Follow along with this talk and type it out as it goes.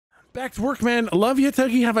Back to work, man. Love you,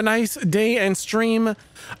 Tuggy. Have a nice day and stream.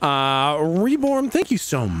 Reborn, thank you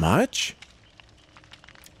so much.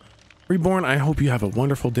 Reborn, I hope you have a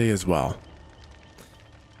wonderful day as well.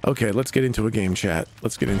 Okay, let's get into a game, chat.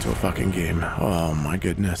 Let's get into a fucking game. Oh my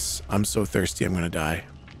goodness. I'm so thirsty, I'm gonna die.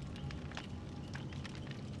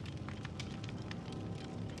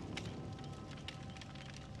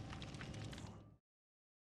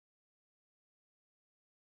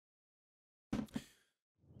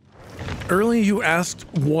 Earlier you asked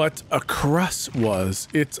what a crus was.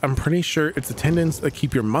 I'm pretty sure it's the tendons that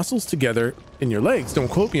keep your muscles together in your legs. Don't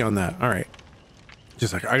quote me on that. All right.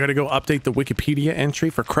 Just like I gotta go update the Wikipedia entry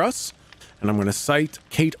for crus, and I'm gonna cite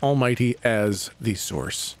Kate Almighty as the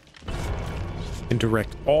source and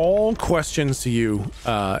direct all questions to you,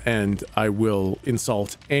 and I will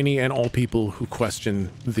insult any and all people who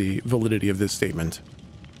question the validity of this statement.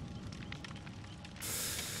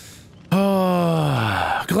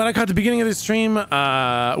 Glad I caught the beginning of this stream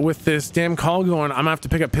with this damn call going. I'm gonna have to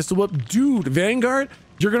pick up Pistol Whip. Dude, Vanguard,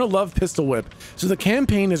 you're gonna love Pistol Whip. So the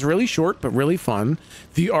campaign is really short, but really fun.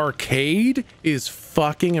 The arcade is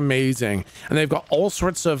fucking amazing. And they've got all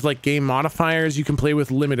sorts of like game modifiers. You can play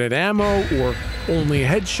with limited ammo or only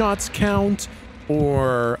headshots count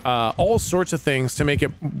or all sorts of things to make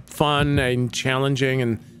it fun and challenging.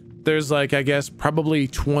 And there's like, I guess, probably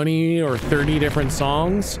 20 or 30 different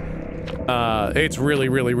songs. It's really,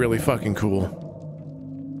 really, really fucking cool.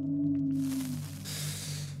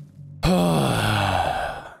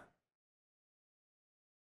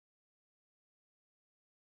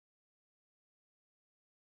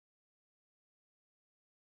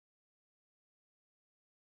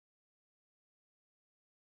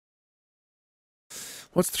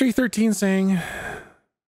 What's 313 saying?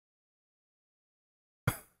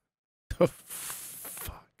 The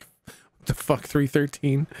fuck? What the fuck,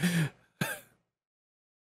 313?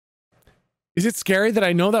 Is it scary that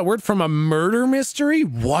I know that word from a murder mystery?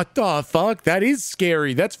 What the fuck? That is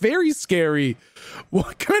scary. That's very scary.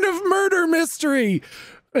 What kind of murder mystery?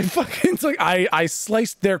 It's like I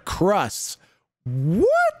sliced their crusts.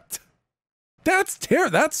 What? That's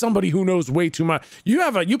terrible. That's somebody who knows way too much.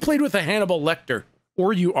 You played with a Hannibal Lecter,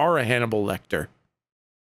 or you are a Hannibal Lecter.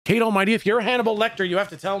 Kate Almighty, if you're a Hannibal Lecter, you have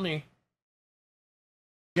to tell me.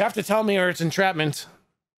 You have to tell me, or it's entrapment.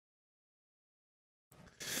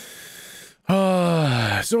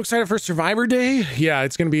 So excited for Survivor Day. Yeah,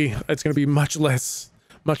 it's gonna be much less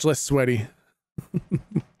sweaty.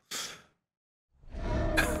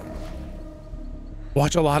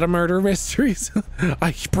 Watch a lot of murder mysteries.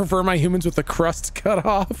 I prefer my humans with the crust cut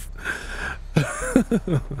off.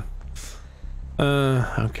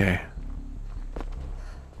 Okay.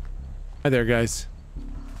 Hi there, guys.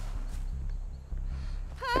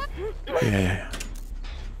 Yeah,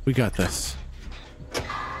 we got this.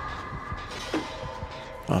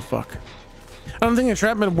 Oh, fuck. I don't think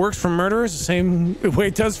entrapment works for murderers the same way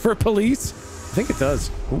it does for police. I think it does.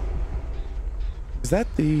 Ooh. Is that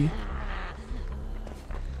the...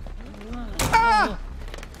 Ah!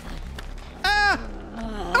 Ah!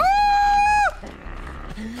 Ah!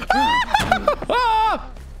 Ah!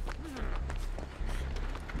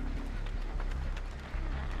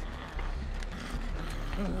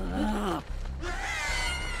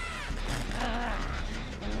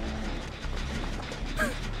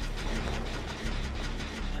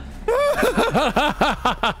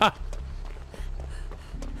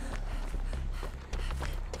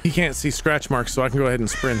 He can't see scratch marks, so I can go ahead and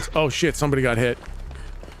sprint. Oh shit, somebody got hit.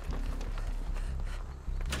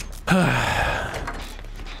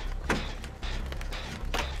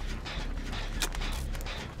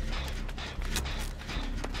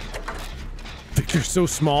 Victor's so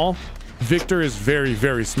small. Victor is very,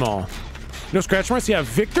 very small. No scratch marks? Yeah,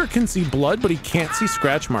 Victor can see blood, but he can't see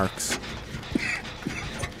scratch marks.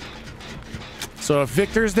 So if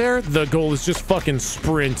Victor's there, the goal is just fucking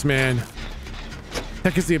sprint, man.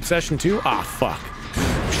 Heck is the obsession too? Ah, fuck.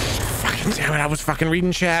 Fucking damn it, I was fucking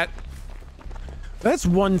reading chat. That's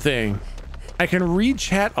one thing. I can read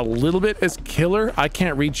chat a little bit as killer. I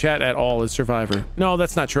can't read chat at all as survivor. No,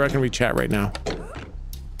 that's not true. I can read chat right now.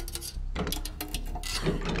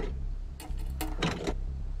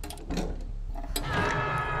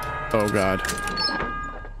 Oh god.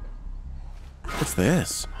 What's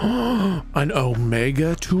this? An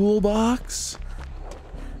Omega toolbox?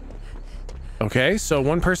 Okay, so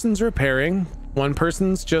one person's repairing, one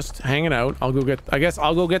person's just hanging out. I guess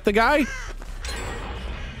I'll go get the guy.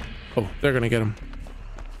 Oh, they're gonna get him.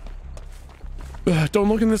 Don't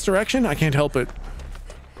look in this direction. I can't help it.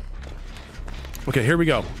 Okay, here we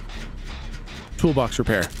go. Toolbox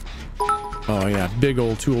repair. Oh yeah, big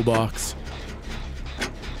old toolbox.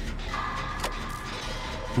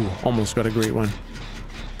 Ooh, almost got a great one.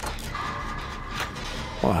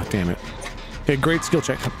 Oh, damn it. Okay, great skill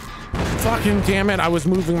check. Fucking damn it. I was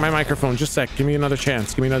moving my microphone. Just a sec. Give me another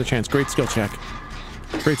chance. Give me another chance. Great skill check.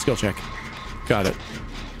 Great skill check. Got it.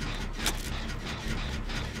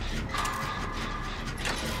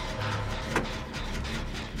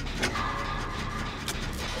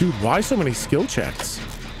 Dude, why so many skill checks?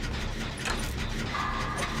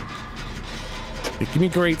 Okay, give me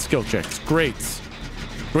great skill checks. Great.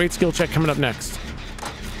 Great skill check coming up next.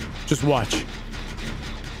 Just watch.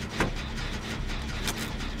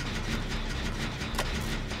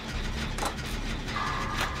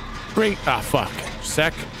 Great. Ah, fuck.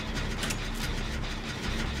 Sec.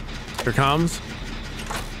 Here comes.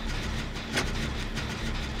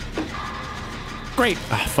 Great.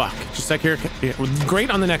 Ah, fuck. Just a sec here. Yeah, great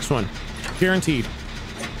on the next one. Guaranteed.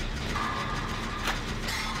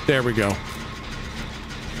 There we go.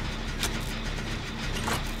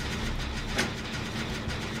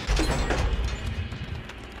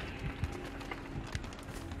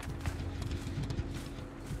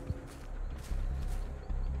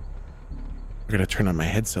 I'm gonna turn on my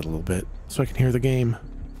headset a little bit so I can hear the game.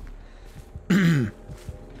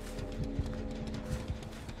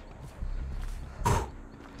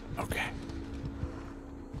 Okay.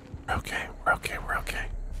 Okay, we're okay, we're okay.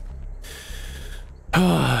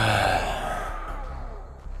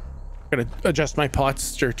 Gotta adjust my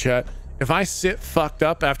posture, chat. If I sit fucked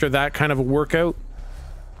up after that kind of a workout,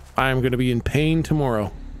 I'm gonna be in pain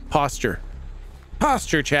tomorrow. Posture.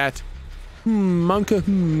 Posture, chat.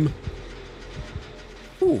 Monka.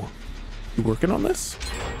 Ooh, you working on this?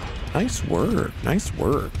 Nice work, nice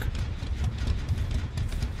work.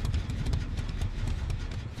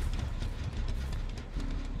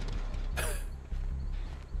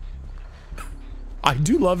 I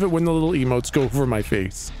do love it when the little emotes go over my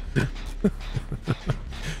face.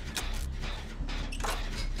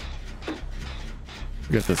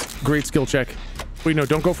 Get this. Great skill check. Wait, no,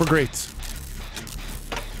 don't go for greats.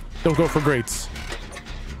 Don't go for greats.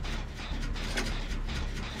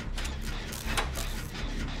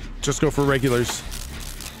 Just go for regulars.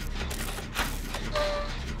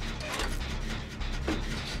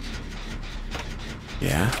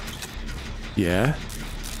 Yeah. Yeah.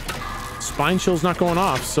 Spine chill's not going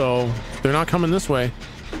off, so they're not coming this way.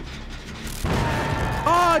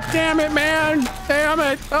 Oh, damn it, man. Damn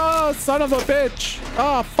it. Oh, son of a bitch.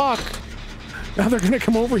 Oh, fuck. Now they're gonna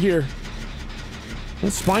come over here.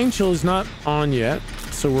 The spine chill is not on yet,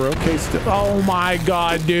 so we're okay still. Oh my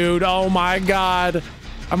god, dude. Oh my god.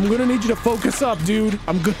 I'm gonna need you to focus up, dude.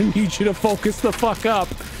 I'm gonna need you to focus the fuck up.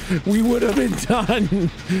 We would have been done.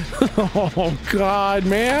 Oh god,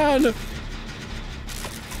 man.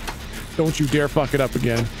 Don't you dare fuck it up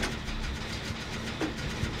again.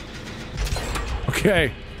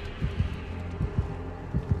 Okay.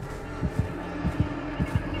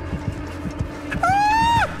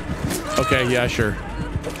 Ah! Okay, yeah, sure.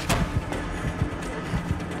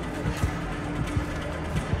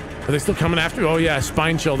 Are they still coming after? Oh yeah,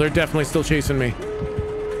 spine chill. They're definitely still chasing me.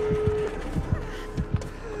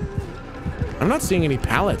 I'm not seeing any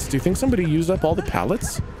pallets. Do you think somebody used up all the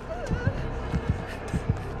pallets?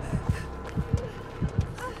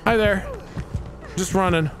 Hi there. Just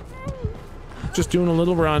running. Just doing a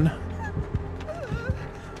little run.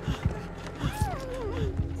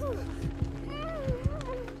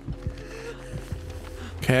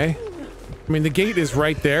 Okay. I mean, the gate is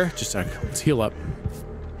right there. Just a sec. Let's heal up.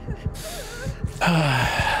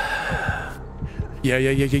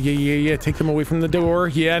 Yeah. Take them away from the door.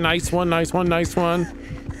 Yeah, nice one, nice one, nice one.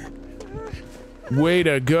 Way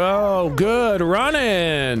to go. Good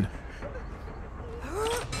running.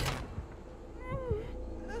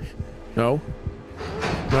 No.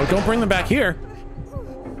 No, don't bring them back here.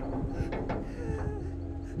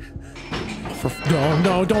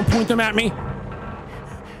 No, don't point them at me.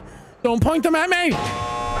 Don't point them at me.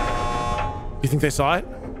 You think they saw it?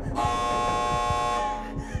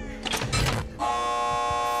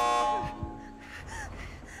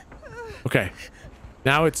 Okay.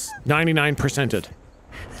 Now it's 99%ed.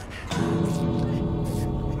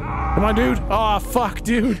 Come on, dude. Oh, fuck,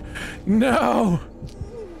 dude. No.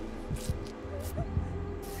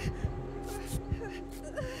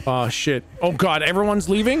 Oh shit. Oh god, everyone's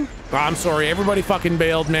leaving? Oh, I'm sorry, everybody fucking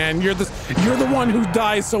bailed, man. You're the one who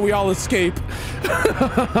dies so we all escape.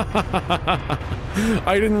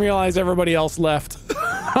 I didn't realize everybody else left.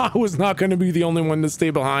 I was not going to be the only one to stay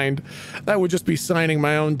behind. That would just be signing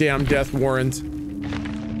my own damn death warrant.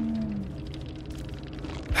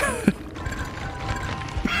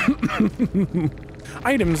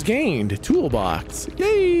 Items gained. Toolbox.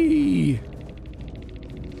 Yay!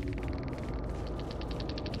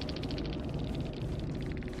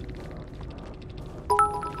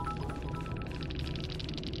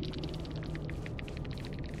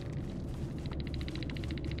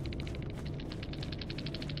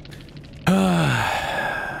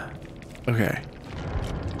 Okay.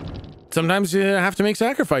 Sometimes you have to make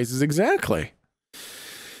sacrifices. Exactly.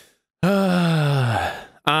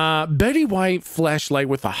 Betty White flashlight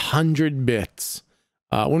with 100 bits.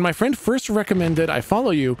 When my friend first recommended I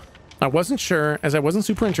follow you, I wasn't sure, as I wasn't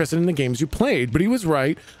super interested in the games you played, but he was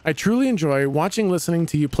right. I truly enjoy watching, listening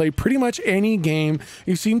to you play pretty much any game.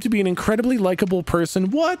 You seem to be an incredibly likable person.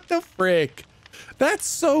 What the frick? That's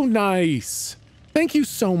so nice. Thank you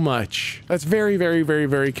so much. That's very, very, very,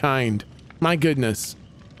 very kind. My goodness.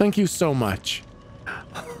 Thank you so much.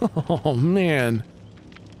 Oh, man.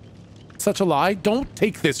 Such a lie. Don't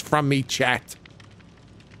take this from me, chat.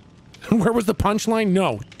 Where was the punchline?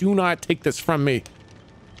 No, do not take this from me.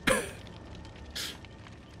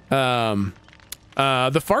 The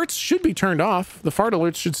farts should be turned off. The fart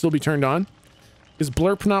alerts should still be turned on. Is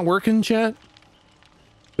Blurp not working, chat?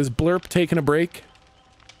 Is Blurp taking a break?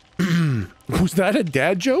 Was that a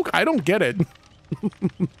dad joke? I don't get it.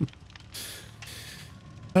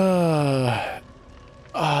 Oh,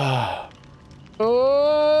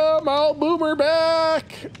 Mount Boomer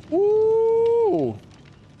back! Woo!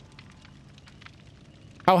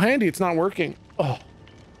 How handy it's not working. Oh.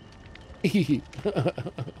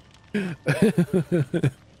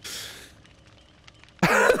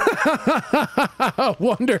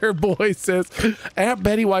 Wonder Boy says, at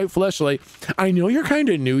Betty White Fleshlight, I know you're kind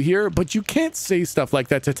of new here, but you can't say stuff like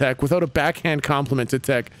that to Tech without a backhand compliment to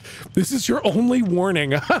Tech. This is your only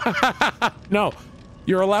warning. No,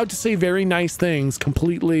 you're allowed to say very nice things,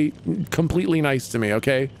 completely nice to me,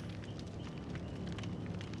 okay?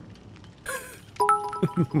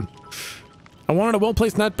 I wanted a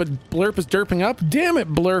well-placed nut, but Blurp is derping up. Damn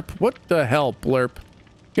it, Blurp. What the hell, Blurp?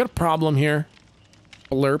 You got a problem here,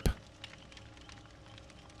 Blurp.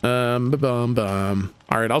 All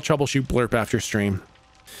right, I'll troubleshoot Blurp after stream.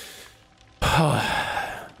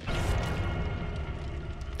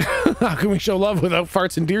 How can we show love without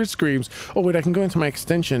farts and deer screams? Oh, wait, I can go into my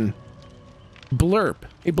extension. Blurp.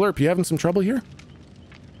 Hey, Blurp, you having some trouble here?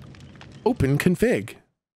 Open config.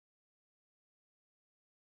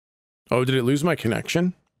 Oh, did it lose my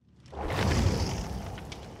connection?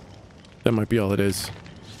 That might be all it is.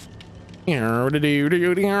 What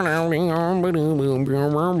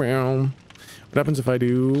happens if I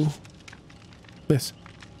do this?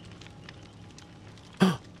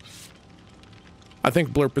 I think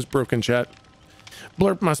Blurp is broken, chat.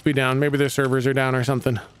 Blurp must be down. Maybe their servers are down or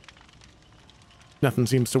something. Nothing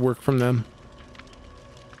seems to work from them.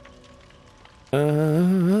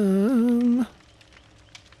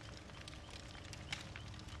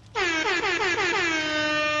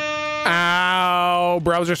 Ow!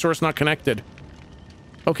 Browser source not connected.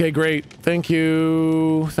 Okay, great. Thank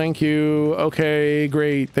you. Thank you. Okay,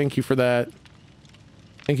 great. Thank you for that.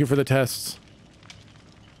 Thank you for the tests.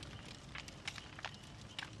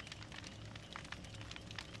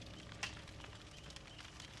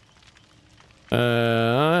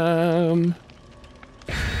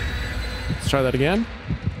 Let's try that again.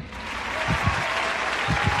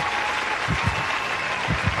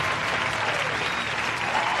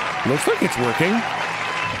 Looks like it's working.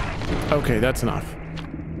 Okay, that's enough.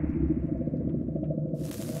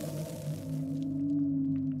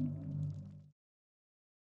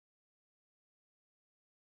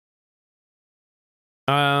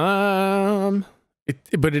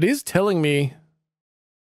 But it is telling me.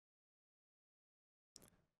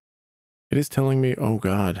 It is telling me. Oh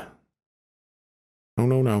God. Oh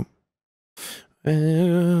no.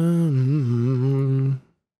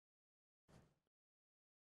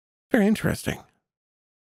 Very interesting.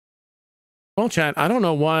 Well, chat, I don't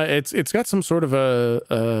know why it's got some sort of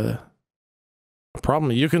a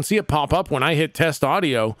problem. You can see it pop up when I hit test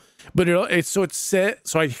audio, but so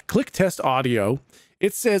I click test audio.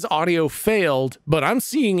 It says audio failed, but I'm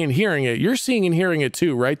seeing and hearing it. You're seeing and hearing it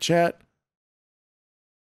too, right, chat?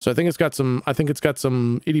 So I think it's got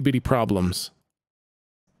some itty bitty problems.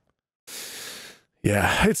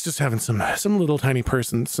 Yeah, it's just having some little tiny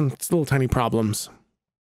problems.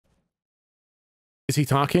 Is he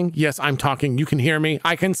talking? Yes, I'm talking. You can hear me.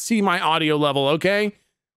 I can see my audio level, okay?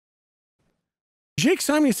 Jake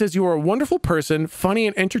Simon says you are a wonderful person, funny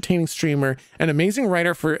and entertaining streamer, an amazing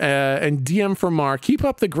writer for and DM for Mar. Keep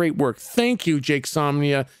up the great work. Thank you, Jake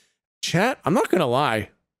Somnia. Chat, I'm not gonna lie.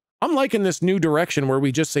 I'm liking this new direction where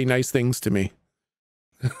we just say nice things to me.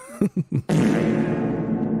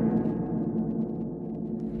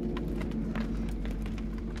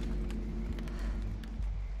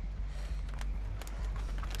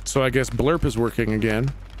 So I guess Blurp is working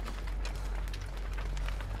again.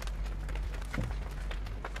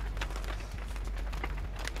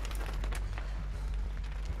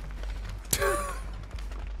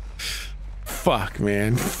 Fuck,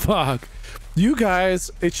 man. Fuck. You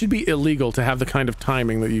guys, it should be illegal to have the kind of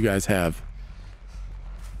timing that you guys have.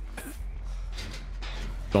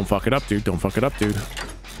 Don't fuck it up, dude. Don't fuck it up, dude.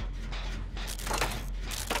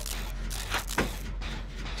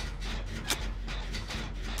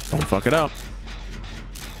 Don't fuck it up.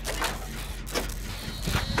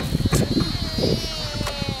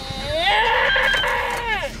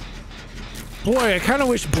 Boy, I kind of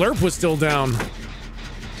wish Blurp was still down.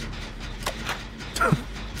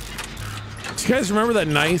 Do you guys remember that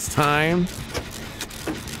nice time?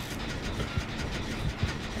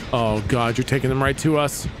 Oh god, you're taking them right to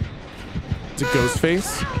us. It's a ghost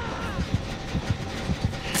face.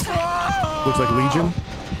 Looks like Legion.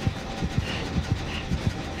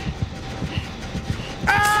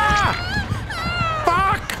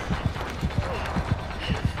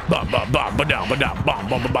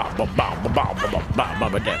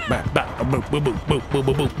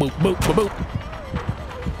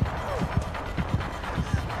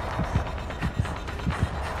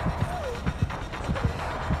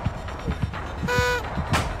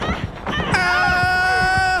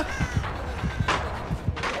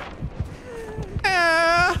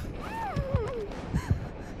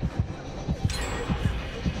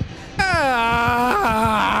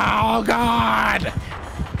 Oh god!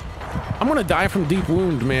 I'm gonna die from deep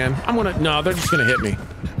wound, man. No, they're just gonna hit me.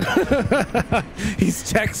 He's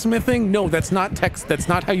tech smithing? No, that's not text. That's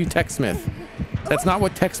not how you tech smith. That's not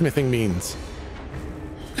what tech smithing means.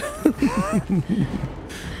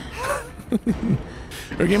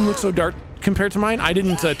 Your game looks so dark compared to mine. I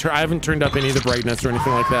didn't. I haven't turned up any of the brightness or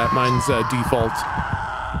anything like that. Mine's default.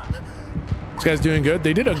 This guy's doing good.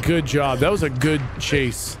 They did a good job. That was a good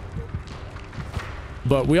chase.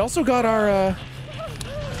 But we also got our.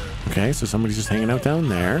 Okay, so somebody's just hanging out down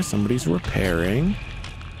there. Somebody's repairing.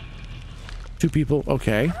 Two people.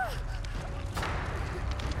 Okay.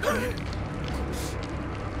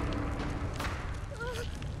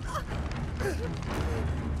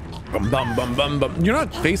 Bum, bum, bum, bum, bum. You're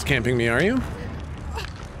not face camping me, are you?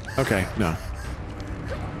 Okay, no.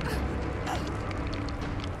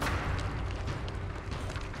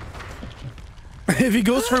 If he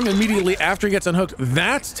goes for him immediately after he gets unhooked,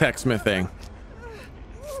 that's tech smithing.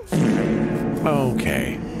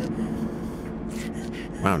 Okay.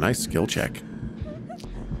 Wow, nice skill check.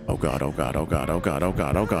 Oh god, oh god, oh god, oh god, oh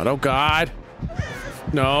god, oh god, oh god.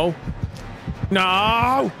 No.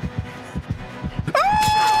 No!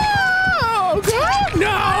 Oh god,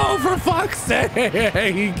 no! For fuck's sake!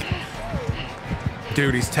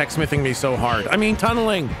 Dude, he's tech smithing me so hard. I mean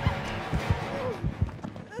tunneling.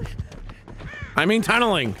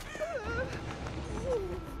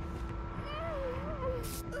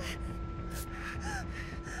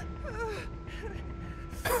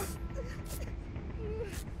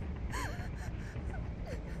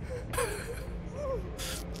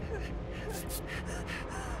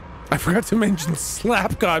 I forgot to mention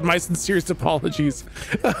Slap God. My sincerest apologies.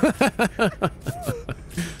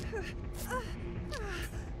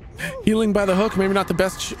 Healing by the hook, maybe not the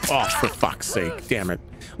best. Oh, for fuck's sake. Damn it.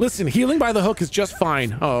 Listen, healing by the hook is just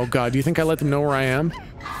fine. Oh, God. Do you think I let them know where I am?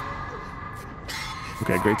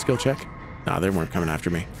 Okay, great skill check. Nah, they weren't coming after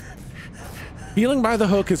me. Healing by the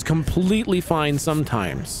hook is completely fine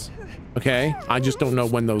sometimes. Okay? I just don't know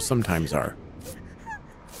when those sometimes are.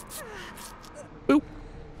 Boop.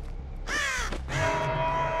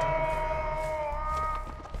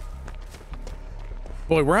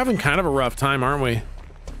 Boy, we're having kind of a rough time, aren't we?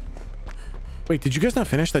 Wait, did you guys not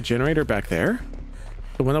finish that generator back there?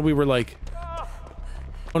 The one that we were like...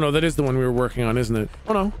 Oh no, that is the one we were working on, isn't it?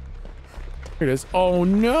 Oh no. Here it is. Oh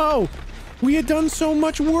no! We had done so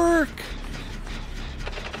much work!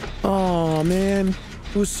 Oh man.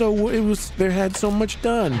 They had so much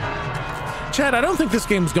done. Chad, I don't think this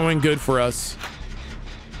game's going good for us.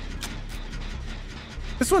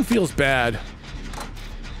 This one feels bad.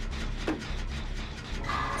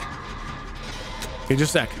 Okay,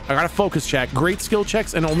 just a sec. I gotta focus, chat. Great skill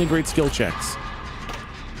checks and only great skill checks.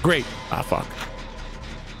 Great. Ah, fuck.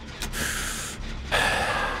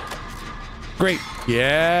 Great.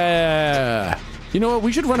 Yeah. You know what?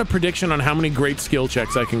 We should run a prediction on how many great skill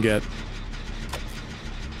checks I can get.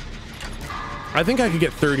 I think I could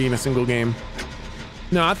get 30 in a single game.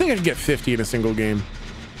 No, I think I could get 50 in a single game.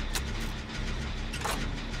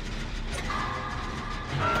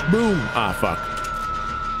 Boom. Ah, fuck.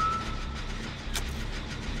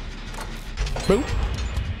 Boom.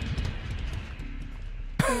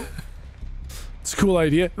 It's a cool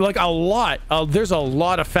idea. Like a lot. There's a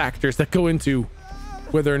lot of factors that go into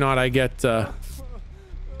whether or not I get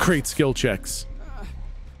great skill checks.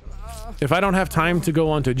 If I don't have time to go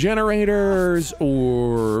onto generators,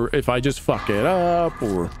 or if I just fuck it up,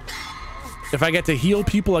 or if I get to heal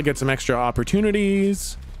people, I get some extra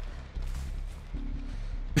opportunities.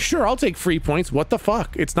 Sure, I'll take free points. What the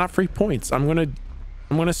fuck? It's not free points. I'm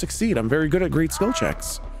gonna succeed. I'm very good at great skill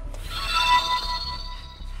checks.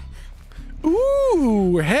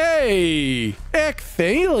 Ooh, hey,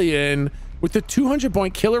 Ecthalion with the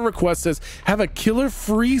 200-point killer request says, have a killer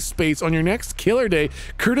free space on your next killer day,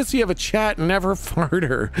 courtesy of a chat never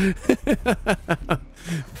farter.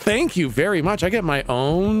 Thank you very much. I get my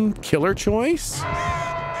own killer choice.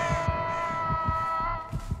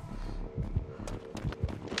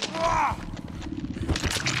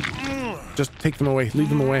 Just take them away. Lead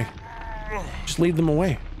them away. Just lead them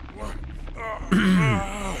away.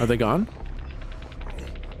 Are they gone?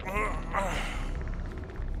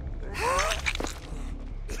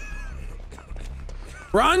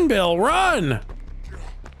 Run, Bill, run!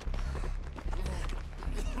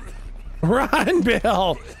 Run,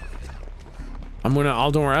 Bill! Don't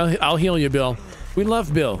worry, I'll heal you, Bill. We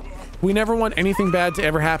love Bill. We never want anything bad to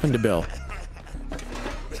ever happen to Bill.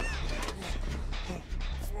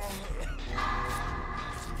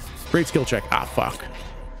 Great skill check. Ah, fuck.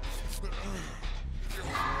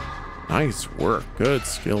 Nice work. Good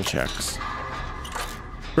skill checks.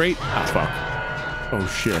 Great. Ah, fuck. Oh,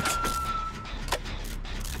 shit.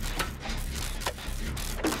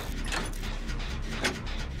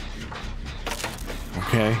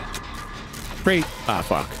 Okay. Great. Ah,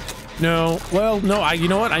 fuck. No. Well, no, you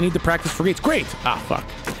know what? I need to practice for gates. Great. Ah, fuck.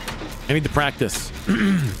 I need to practice.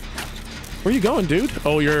 Where you going, dude?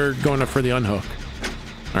 Oh, you're going up for the unhook.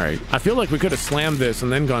 All right. I feel like we could have slammed this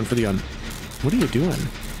and then gone for the What are you doing?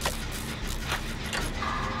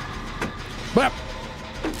 Bap.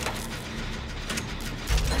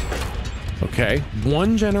 Okay.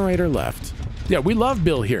 One generator left. Yeah, we love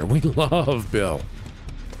Bill here. We love Bill.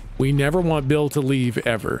 We never want Bill to leave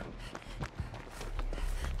ever.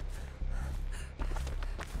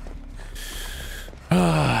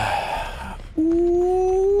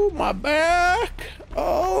 Ooh, my back.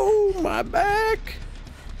 Oh, my back.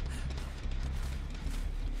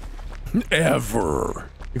 Ever.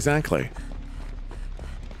 Exactly.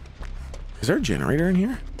 Is there a generator in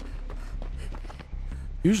here?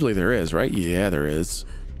 Usually there is, right? Yeah, there is.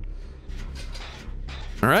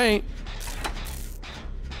 All right.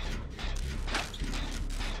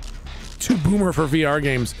 Too boomer for VR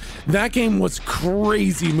games. That game was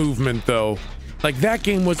crazy movement, though. Like, that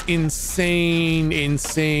game was insane,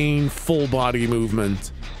 insane full body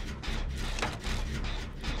movement.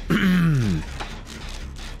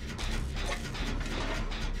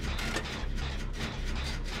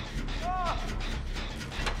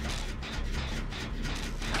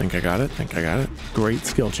 Think I got it? Think I got it? Great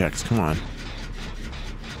skill checks. Come on.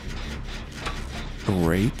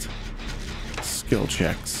 Great skill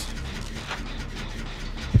checks.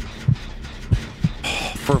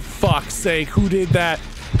 Oh, for fuck's sake, who did that?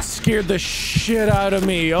 Scared the shit out of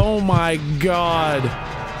me. Oh my god.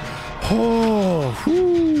 Oh,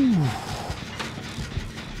 whew.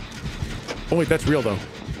 Oh wait, that's real though.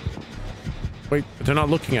 Wait, they're not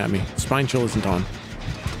looking at me. Spine chill isn't on.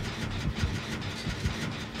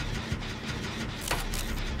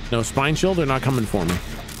 No spine chill, they're not coming for me.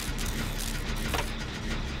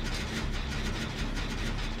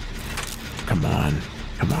 Come on.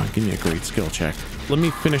 Come on, give me a great skill check. Let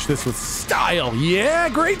me finish this with style. Yeah,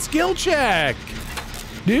 great skill check.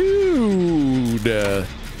 Dude.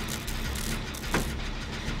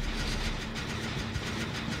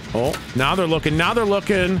 Oh, now they're looking. Now they're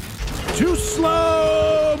looking. Too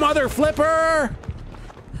slow, mother flipper.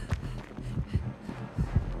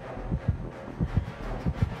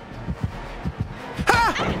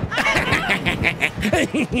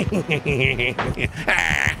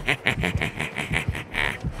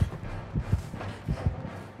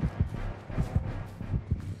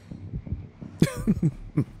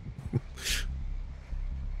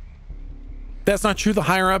 That's not true. The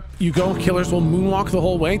higher up you go, killers will moonwalk the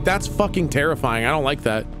whole way. That's fucking terrifying. I don't like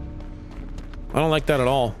that. I don't like that at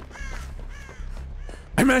all.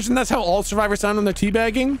 I imagine that's how all survivors sound when they're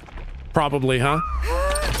teabagging. Probably, huh?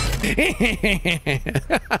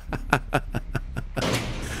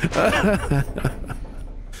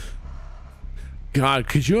 God,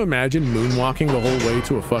 could you imagine moonwalking the whole way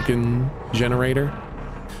to a fucking generator?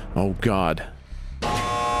 Oh God.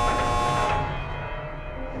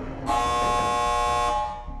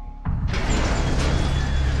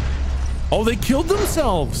 Oh, they killed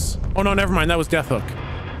themselves. Oh no, never mind. That was Death Hook.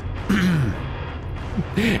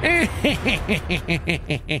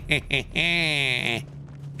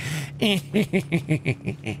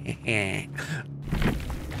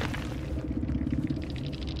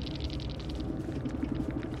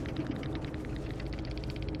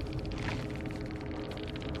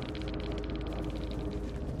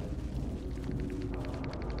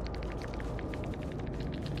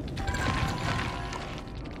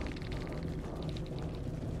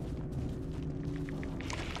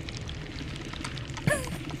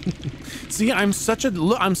 See, I'm such a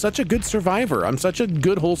good survivor. I'm such a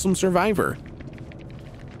good, wholesome survivor.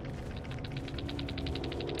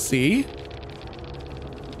 See?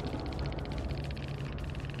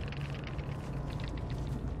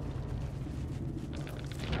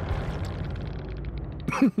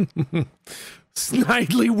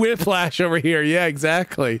 Snidely whiplash over here. Yeah,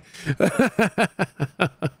 exactly.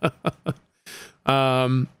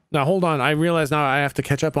 Now hold on. I realize now I have to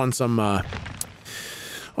catch up on some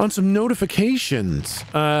notifications.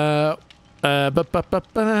 Mr.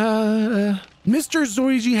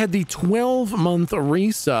 Zoiji had the 12-month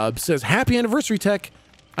resub. Says, happy anniversary, Tech.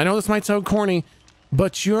 I know this might sound corny,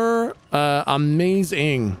 but you're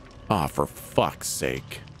amazing. Ah, for fuck's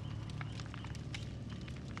sake.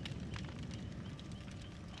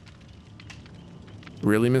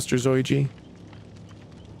 Really, Mr. Zoiji?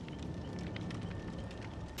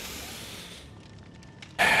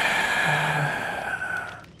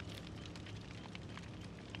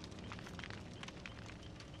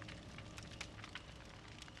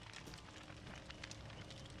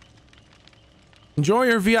 Enjoy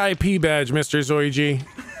your VIP badge, Mr. Zoiji.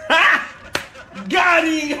 Got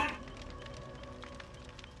him!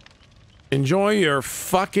 Enjoy your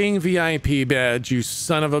fucking VIP badge, you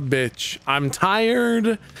son of a bitch. I'm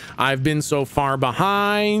tired. I've been so far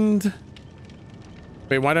behind.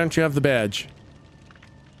 Wait, why don't you have the badge?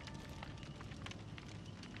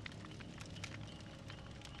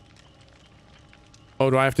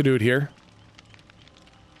 Oh, do I have to do it here?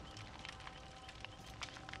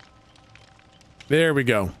 There we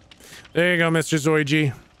go. There you go, Mr.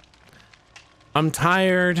 Zoiji. I'm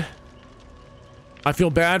tired. I feel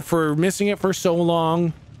bad for missing it for so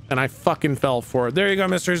long, and I fucking fell for it. There you go,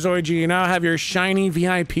 Mr. Zoiji. You now have your shiny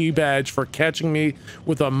VIP badge for catching me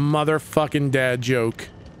with a motherfucking dad joke.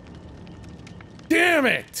 Damn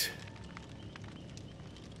it!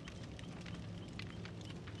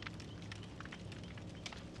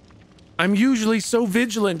 I'm usually so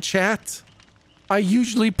vigilant, chat. I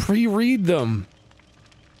usually pre-read them.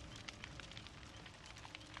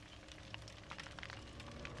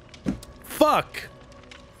 Fuck.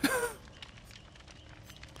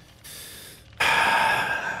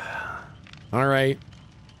 All right.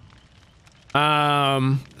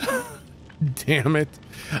 Damn it.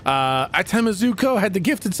 Atemazuko had the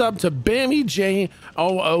gifted sub to Bammy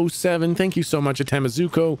J007. Thank you so much,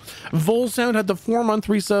 Atemazuko. Volsound had the 4-month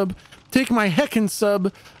resub. Take my heckin'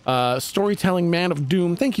 sub. Storytelling Man of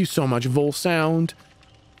Doom. Thank you so much, Volsound.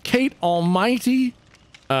 Kate Almighty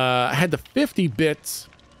had the 50 bits.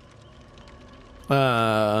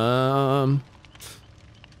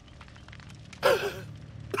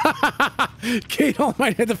 Kate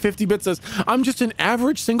Almighty had the 50 bits. Says, I'm just an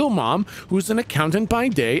average single mom who's an accountant by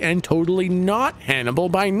day and totally not Hannibal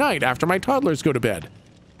by night after my toddlers go to bed.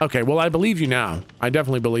 Okay, well, I believe you now. I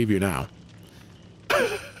definitely believe you now.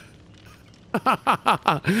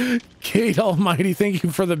 Kate Almighty, thank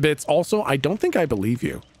you for the bits. Also, I don't think I believe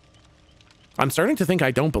you. I'm starting to think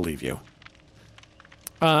I don't believe you.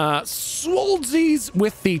 Swoldzies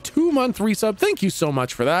with the 2-month resub. Thank you so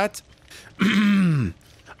much for that. And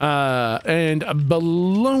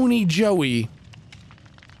Baloney Joey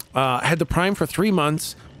had the Prime for 3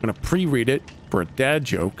 months. I'm gonna pre-read it for a dad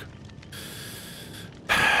joke.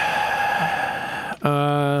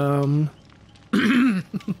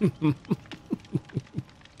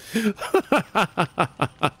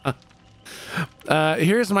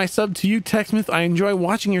 Here's my sub to you, TechSmith. I enjoy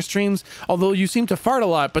watching your streams, although you seem to fart a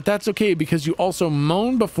lot, but that's okay because you also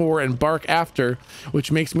moan before and bark after,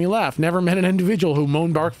 which makes me laugh. Never met an individual who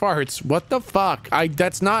moan, bark, farts. What the fuck?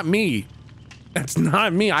 That's not me. That's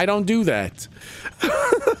not me. I don't do that.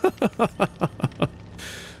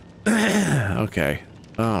 Okay.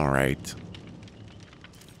 All right.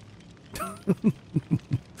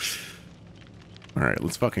 All right,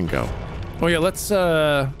 let's fucking go. Oh yeah, let's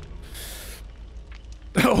oh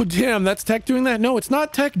damn, that's Tech doing that? No, it's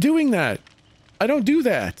not Tech doing that. I don't do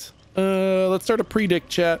that. Let's start a predict,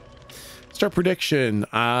 chat. Start prediction.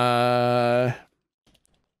 There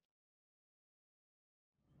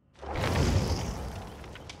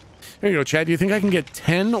you go, Chad. Do you think I can get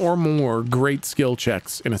 10 or more great skill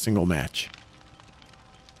checks in a single match?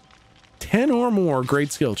 10 or more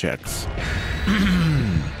great skill checks.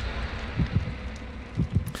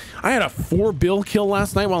 I had a 4 bill kill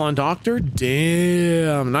last night while on doctor.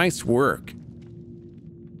 Damn, nice work.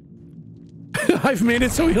 I've made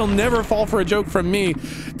it so he'll never fall for a joke from me.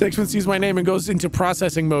 Dexman sees my name and goes into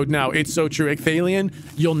processing mode now. It's so true. Icthalion,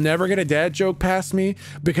 you'll never get a dad joke past me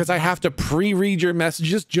because I have to pre-read your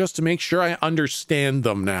messages just to make sure I understand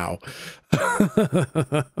them now.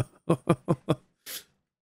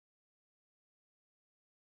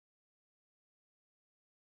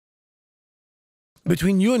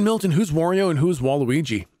 Between you and Milton, who's Wario and who's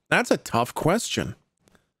Waluigi? That's a tough question.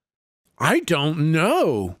 I don't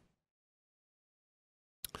know.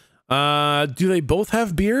 Do they both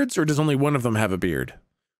have beards, or does only one of them have a beard?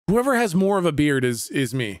 Whoever has more of a beard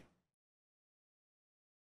is me.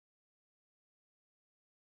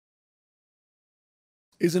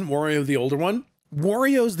 Isn't Wario the older one?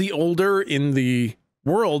 Wario's the older in the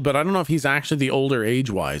world, but I don't know if he's actually the older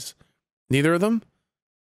age-wise. Neither of them?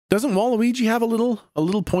 Doesn't Waluigi have a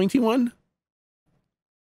little pointy one?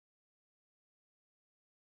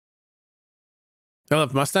 They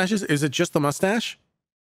have mustaches? Is it just the mustache?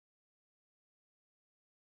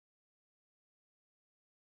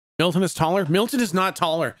 Milton is taller? Milton is not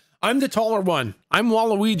taller. I'm the taller one. I'm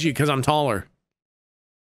Waluigi because I'm taller.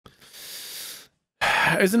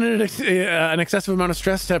 Isn't it an excessive amount of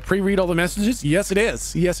stress to pre-read all the messages? Yes, it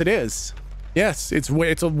is. Yes, it is. Yes, it's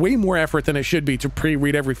a way more effort than it should be to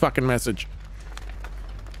pre-read every fucking message.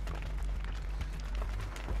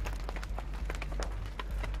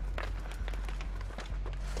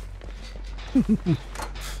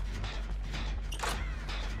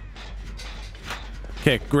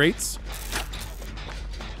 Okay, greats.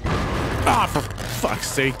 Ah, for fuck's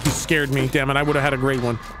sake, you scared me. Damn it, I would have had a great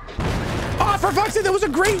one. Oh, for fuck's sake, that was a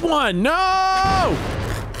great one. No!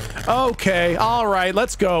 Okay, all right,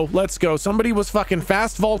 let's go. Let's go. Somebody was fucking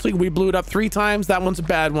fast vaulting. We blew it up 3 times. That one's a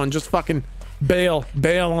bad one. Just fucking bail.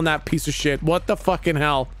 Bail on that piece of shit. What the fucking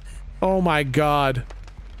hell? Oh my god.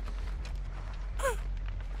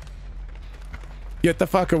 Get the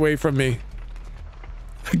fuck away from me.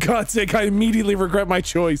 For God's sake, I immediately regret my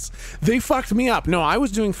choice. They fucked me up. No, I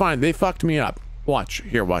was doing fine. They fucked me up. Watch.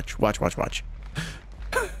 Here, watch. Watch, watch, watch.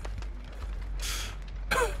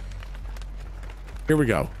 Here we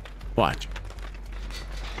go. Watch.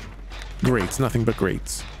 Greats. Nothing but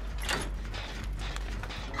greats.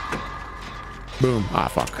 Boom. Ah,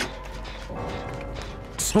 fuck.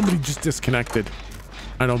 Somebody just disconnected.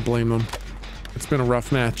 I don't blame them. It's been a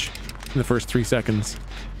rough match in the first 3 seconds.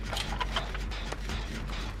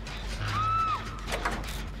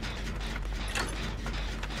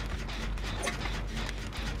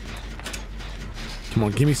 Come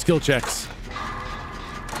on, give me skill checks.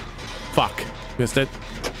 Fuck. Missed it.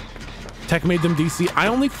 Tech made them DC. I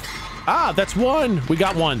only... Ah, that's one. We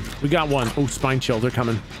got one. We got one. Oh, spine chill. They're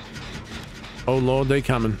coming. Oh, Lord, they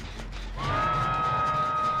coming.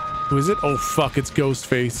 Who is it? Oh, fuck. It's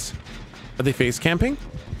Ghostface. Are they face camping?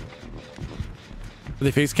 Are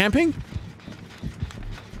they face camping?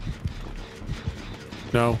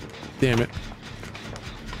 No. Damn it.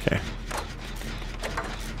 Okay.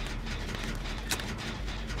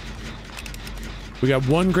 We got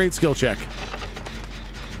one great skill check.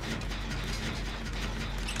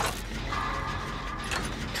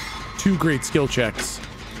 Two great skill checks.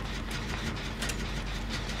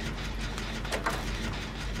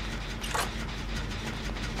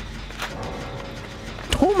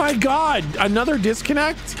 Oh my god! Another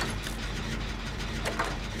disconnect?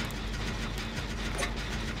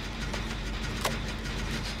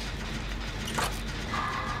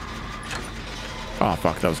 Oh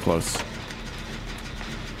fuck, that was close.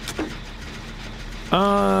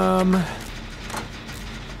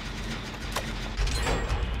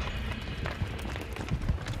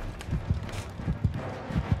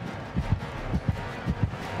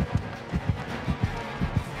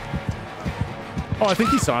 Oh, I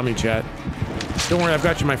think he saw me, chat. Don't worry, I've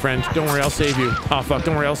got you, my friend. Don't worry, I'll save you. Oh, fuck,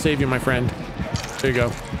 don't worry, I'll save you, my friend. There you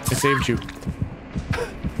go. I saved you.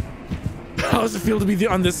 How does it feel to be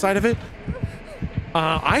on this side of it?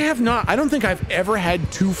 I don't think I've ever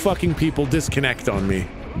had 2 fucking people disconnect on me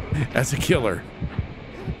as a killer.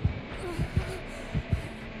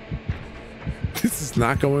 This is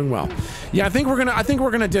not going well. Yeah, I think we're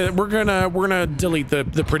gonna delete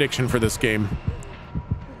the prediction for this game.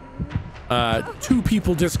 2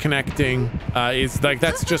 people disconnecting is like,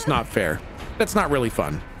 that's just not fair. That's not really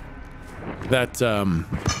fun. That I'm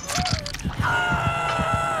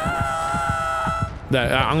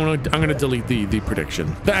gonna delete the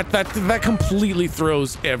prediction. That completely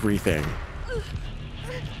throws everything.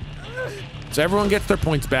 So everyone gets their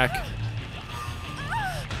points back.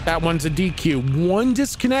 That one's a DQ. 1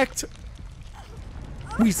 disconnect.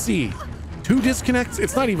 we see 2 disconnects.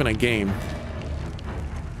 It's not even a game.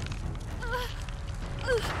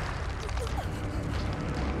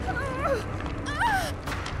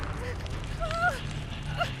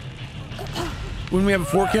 When we have a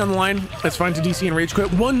 4K on the line, that's fine to DC and rage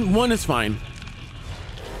quit. One is fine.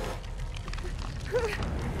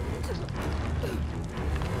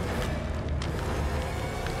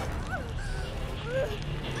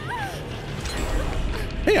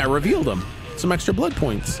 Hey, I revealed him. Some extra blood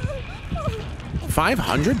points.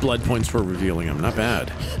 500 blood points for revealing him. Not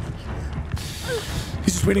bad.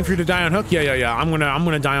 He's just waiting for you to die on hook. Yeah. I'm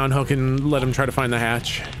gonna die on hook and let him try to find the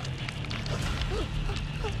hatch.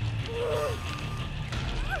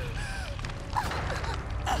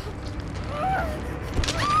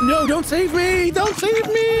 No, don't save me! Don't save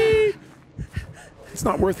me! It's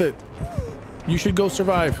not worth it. You should go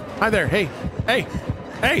survive. Hi there. Hey.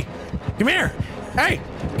 Come here. Hey,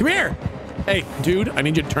 come here. Hey, dude, I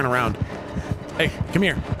need you to turn around. Hey, come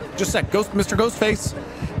here. Just a sec. Mr. Ghostface.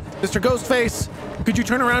 Mr. Ghostface, could you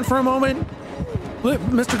turn around for a moment?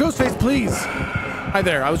 Mr. Ghostface, please. Hi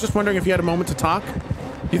there. I was just wondering if you had a moment to talk. Do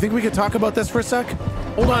you think we could talk about this for a sec?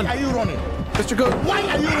 Hold on. Why are you running? Mr. Ghost. Why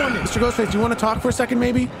are you running? Mr. Ghostface, do you want to talk for a second,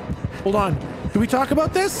 maybe? Hold on. Can we talk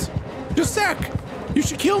about this? Just a sec. You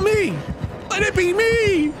should kill me. Let it be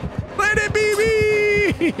me. Let it be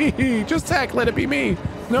me. Just a sec. Let it be me.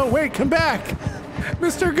 No, wait. Come back.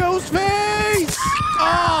 Mr. Ghostface.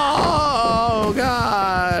 Oh,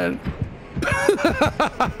 God.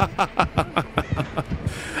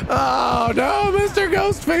 Oh, no, Mr.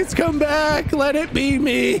 Ghostface, come back. Let it be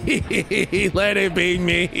me. Let it be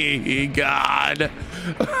me. God.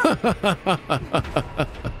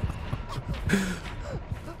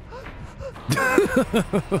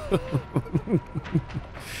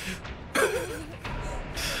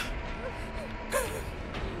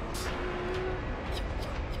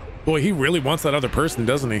 Boy, he really wants that other person,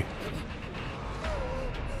 doesn't he?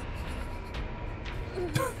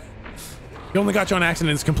 He only got you on accident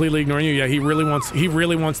and is completely ignoring you. Yeah, he really wants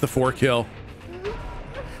the 4 kill.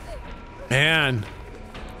 Man,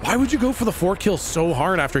 why would you go for the 4 kill so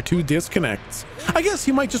hard after 2 disconnects? I guess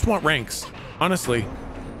he might just want ranks, honestly.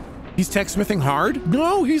 He's tech smithing hard?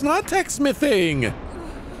 No, he's not tech smithing.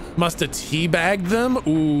 Must have teabagged them?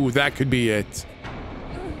 Ooh, that could be it.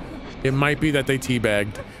 It might be that they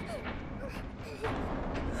teabagged.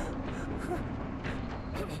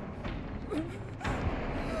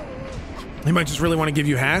 He might just really want to give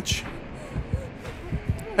you hatch.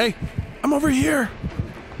 Hey, I'm over here.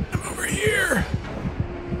 I'm over here.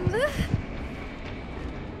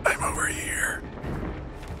 I'm over here.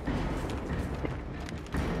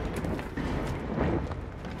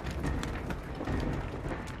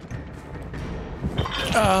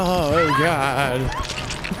 Oh, God.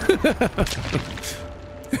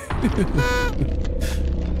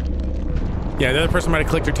 Yeah, the other person might have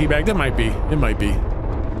clicked or teabagged. It might be. It might be.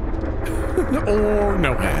 Or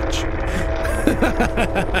no hatch.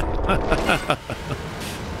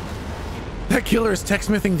 That killer is tech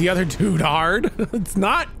smithing the other dude hard. It's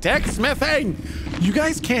not tech smithing. You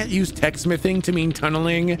guys can't use tech smithing to mean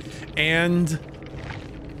tunneling and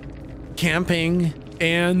camping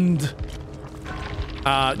and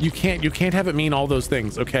you can't have it mean all those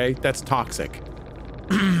things, okay? That's toxic.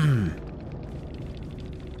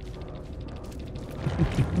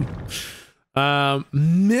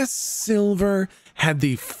 Miss Silver had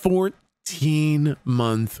the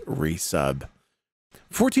 14-month resub.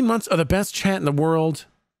 14 months of the best chat in the world.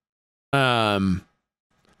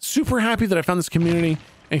 Super happy that I found this community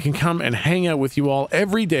and can come and hang out with you all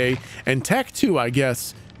every day. And tech too, I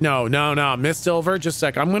guess. No, Miss Silver, just a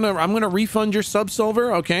sec. I'm gonna refund your sub,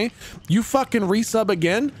 Silver, okay? You fucking resub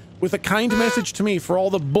again with a kind message to me for all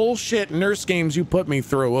the bullshit nurse games you put me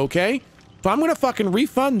through, okay? So I'm gonna fucking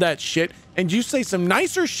refund that shit, and you say some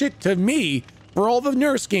nicer shit to me for all the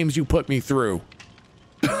nurse games you put me through.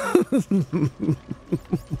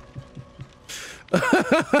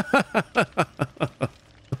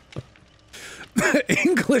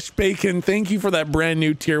 English Bacon, thank you for that brand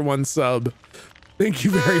new tier 1 sub. Thank you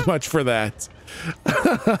very much for that.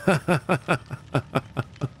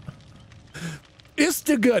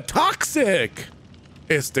 Istiga, toxic.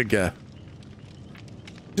 Istiga.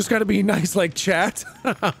 Just gotta be nice like chat.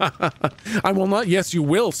 I will not. Yes, you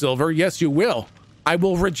will, Silver. Yes, you will. I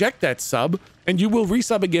will reject that sub, and you will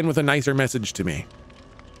resub again with a nicer message to me.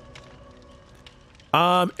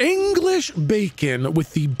 English Bacon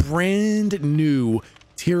with the brand new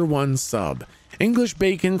tier 1 sub. English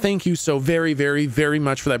Bacon, thank you so very, very, very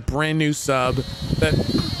much for that brand new sub.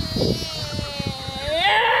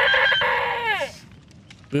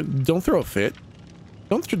 Don't throw a fit.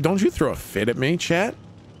 Don't you throw a fit at me, chat.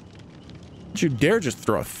 Don't you dare just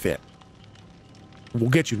throw a fit. We'll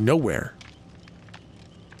get you nowhere.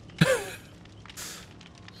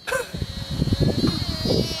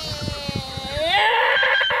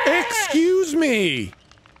 Excuse me.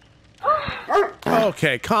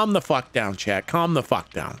 Okay, calm the fuck down, chat. Calm the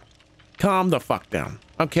fuck down. Calm the fuck down.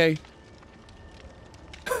 Okay.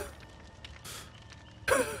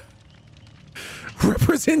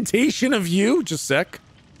 Representation of you? Just sec.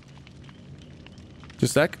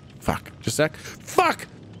 Just sec. Fuck. Just sec. Fuck!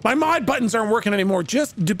 My mod buttons aren't working anymore.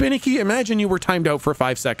 Just, Dubinicky, imagine you were timed out for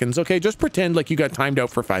 5 seconds, okay? Just pretend like you got timed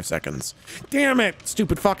out for 5 seconds. Damn it!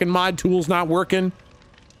 Stupid fucking mod tool's not working.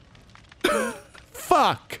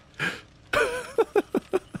 Fuck!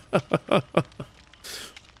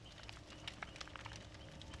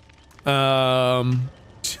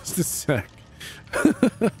 Just a sec.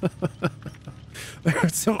 There are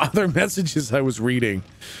some other messages I was reading.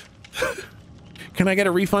 Can I get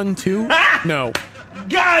a refund too? No.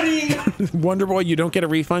 Got him! Wonderboy, you don't get a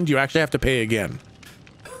refund. You actually have to pay again.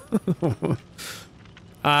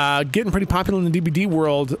 Getting pretty popular in the DBD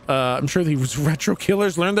world. I'm sure these retro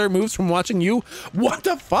killers learned their moves from watching you. What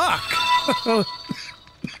the fuck?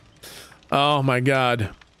 Oh my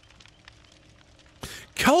god.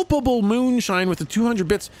 Culpable Moonshine with the 200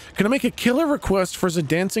 bits. Can I make a killer request for the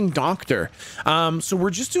Dancing Doctor? So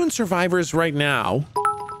we're just doing survivors right now.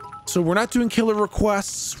 So we're not doing killer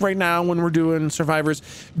requests right now when we're doing survivors.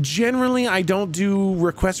 Generally, I don't do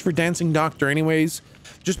requests for Dancing Doctor anyways,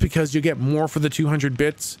 just because you get more for the 200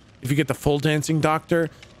 bits if you get the full Dancing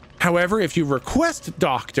Doctor. However, if you request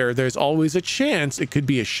Doctor, there's always a chance it could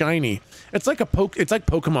be a shiny. It's like it's like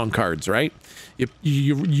Pokemon cards, right?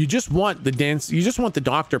 You just want the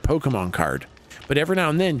Doctor Pokemon card, but every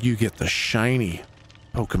now and then you get the shiny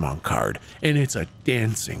Pokemon card, and it's a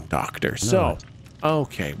Dancing Doctor. So,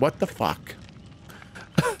 okay, what the fuck?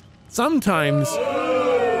 Sometimes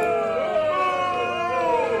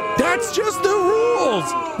that's just the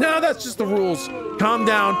rules. No, that's just the rules. Calm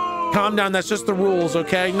down. Calm down. That's just the rules,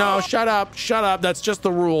 okay? No, shut up. Shut up. That's just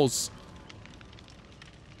the rules.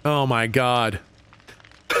 Oh my god.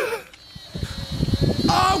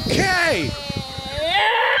 Okay.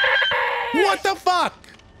 What the fuck?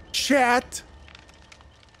 Chat.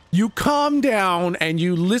 You calm down and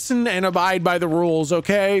you listen and abide by the rules,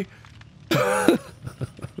 okay? The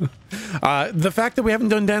fact that we haven't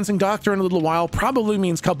done Dancing Doctor in a little while probably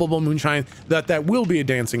means Culpable Moonshine that will be a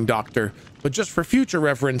Dancing Doctor. But just for future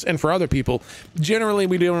reference and for other people, generally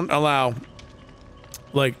we don't allow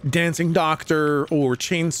like Dancing Doctor or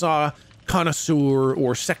Chainsaw Connoisseur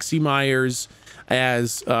or Sexy Myers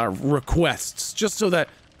as requests, just so that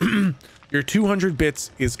your 200 bits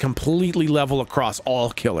is completely level across all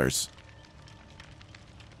killers.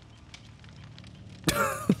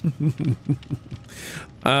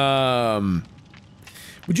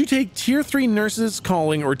 Would you take tier 3 nurses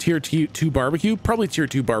calling or tier 2 barbecue? Probably tier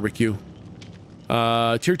 2 barbecue.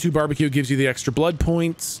 Tier 2 barbecue gives you the extra blood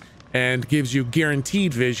points and gives you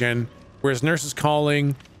guaranteed vision, whereas nurses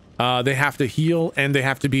calling, they have to heal and they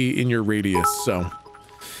have to be in your radius. So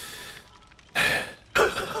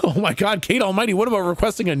oh my god, Kate Almighty, what about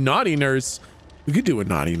requesting a naughty nurse? We could do a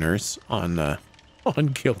naughty nurse on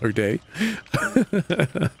Killer Day.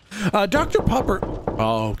 Dr. Popper.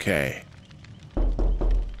 Okay.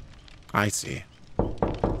 I see.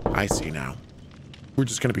 I see now. We're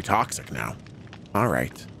just gonna be toxic now. All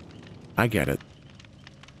right. I get it.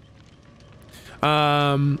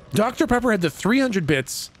 Dr. Pepper had the 300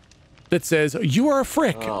 bits that says, "You are a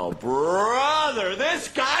frick." Oh, brother, this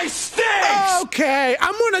guy stinks! Okay,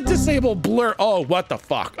 I'm gonna disable blurp. Oh, what the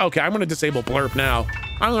fuck? Okay, I'm gonna disable blurp now.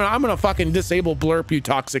 I'm gonna fucking disable blurp, you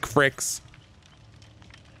toxic fricks.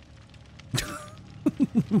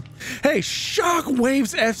 Hey,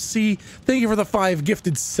 Shockwaves FC, thank you for the 5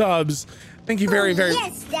 gifted subs. Thank you very, very.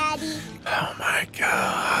 Yes, Daddy. Oh my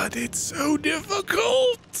god, it's so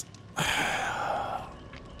difficult.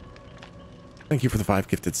 Thank you for the 5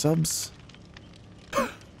 gifted subs.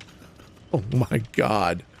 Oh my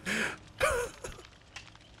god.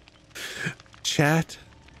 Chat.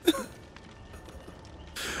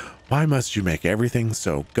 Why must you make everything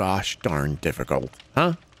so gosh darn difficult,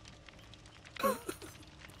 huh?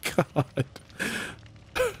 God.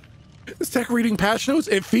 Is Tech reading patch notes?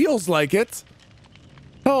 It feels like it.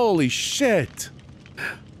 Holy shit.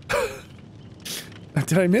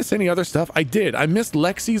 Did I miss any other stuff? I did. I missed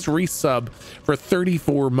Lexi's resub for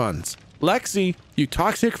 34 months. Lexi, you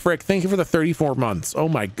toxic frick, thank you for the 34 months. Oh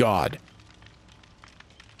my god.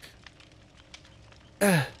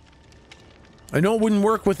 I know it wouldn't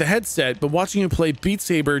work with the headset, but watching you play Beat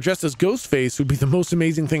Saber just as Ghostface would be the most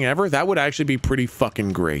amazing thing ever. That would actually be pretty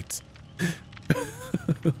fucking great.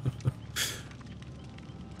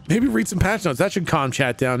 Maybe read some patch notes. That should calm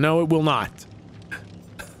chat down. No, it will not.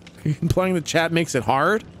 Implying the chat makes it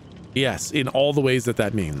hard? Yes, in all the ways that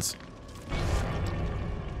that means.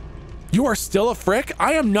 You are still a frick?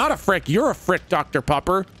 I am not a frick. You're a frick, Dr.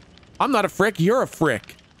 Pupper. I'm not a frick. You're a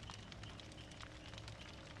frick.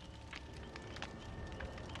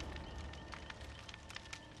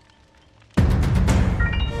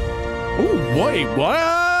 Ooh, wait,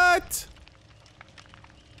 what?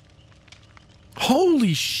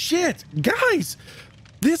 Holy shit. Guys,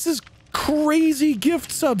 this is crazy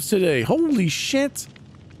gift subs today. Holy shit.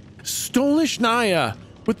 Stolish Naya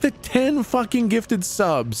with the 10 fucking gifted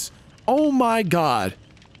subs. Oh my god.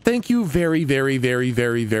 Thank you very, very, very,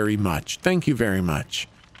 very, very much. Thank you very much.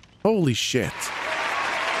 Holy shit.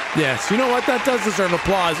 Yes, you know what? That does deserve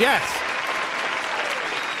applause. Yes.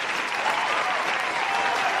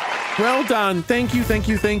 Well done. Thank you, thank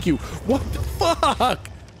you, thank you. What the fuck?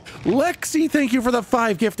 Lexi, thank you for the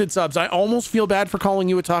 5 gifted subs. I almost feel bad for calling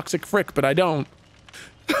you a toxic frick, but I don't.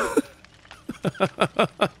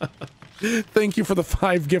 Thank you for the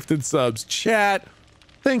 5 gifted subs. Chat,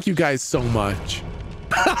 thank you guys so much.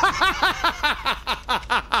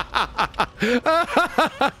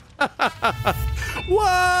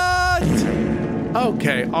 What?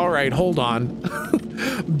 Okay, all right, hold on.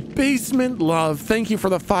 Basement Love, thank you for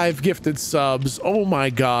the 5 gifted subs. Oh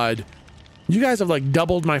my god. You guys have like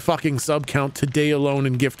doubled my fucking sub count today alone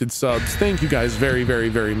in gifted subs. Thank you guys very, very,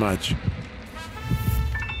 very much.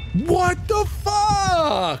 What the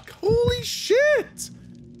fuck? Holy shit.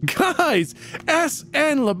 Guys,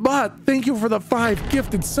 SN Labat, thank you for the 5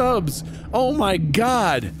 gifted subs. Oh my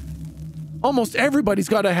god. Almost everybody's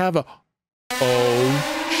got to have a...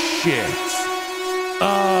 Oh shit.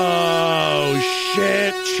 Oh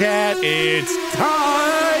shit, chat, it's time.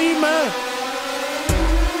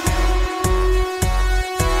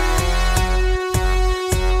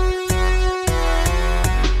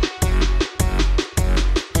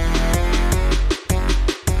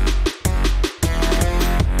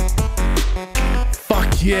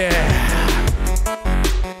 Fuck yeah.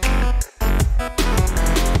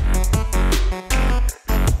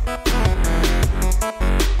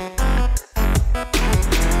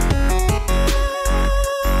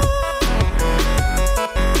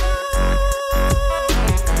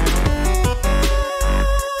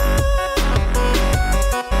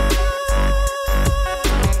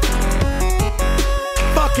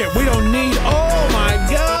 Fuck it, we don't need... Oh my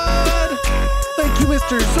god. Thank you,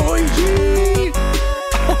 Mr. Zoiji.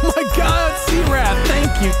 Oh my god, C-Rat,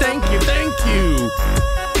 thank you, thank you, thank you.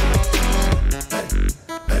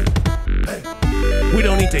 We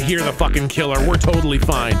don't need to hear the fucking killer, we're totally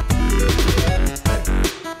fine.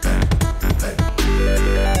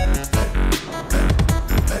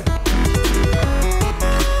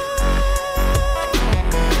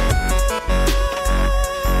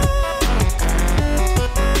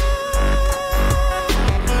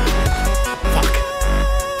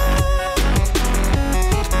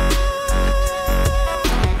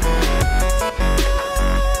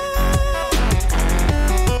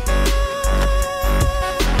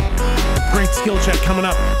 Skill check coming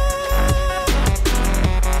up.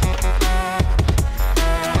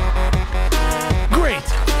 Great.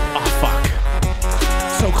 Oh, fuck.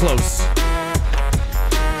 So close.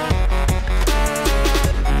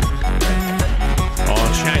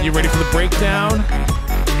 Oh, chat, you ready for the breakdown?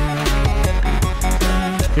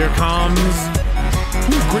 Here it comes.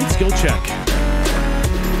 Ooh, great skill check.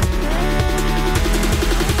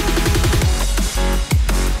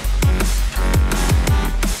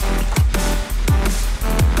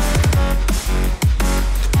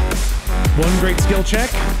 One great skill check.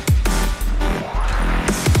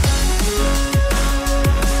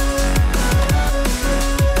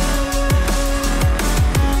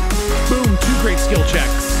 Boom, 2 great skill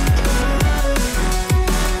checks.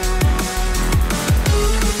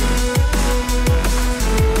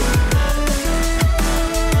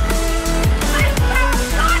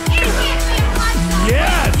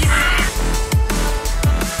 Yes!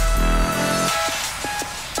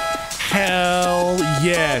 Hell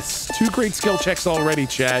yes. 2 great skill checks already,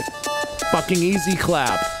 chat. Fucking easy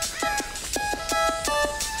clap.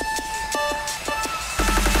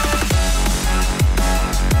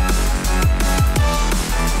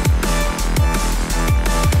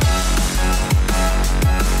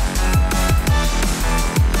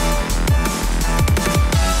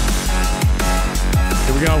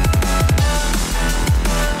 Here we go.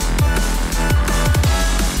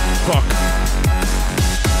 Fuck.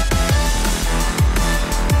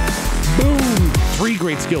 3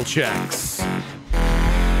 great skill checks.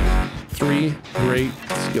 3 great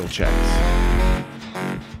skill checks.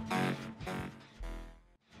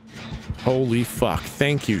 Holy fuck.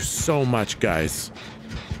 Thank you so much, guys.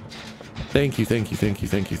 Thank you, thank you, thank you,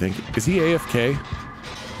 thank you, thank you. Is he AFK?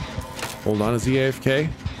 Hold on, is he AFK?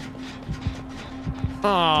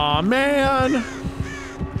 Aw, man!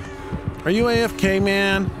 Are you AFK,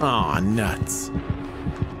 man? Aw, nuts.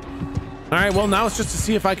 Alright, well, now it's just to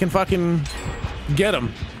see if I can fucking get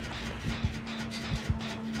him.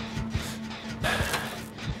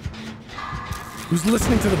 Who's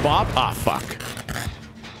listening to the bop? Ah, fuck.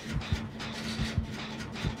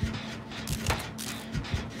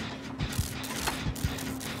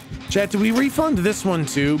 Chat, do we refund this one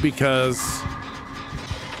too? Because...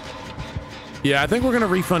 yeah, I think we're gonna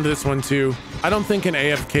refund this one too. I don't think an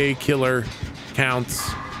AFK killer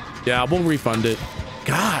counts. Yeah, we'll refund it.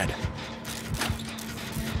 God.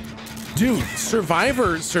 Dude,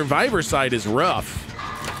 Survivor side is rough.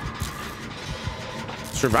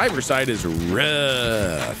 Survivor side is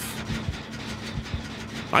rough.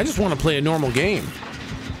 I just want to play a normal game.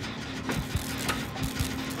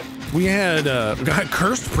 We had got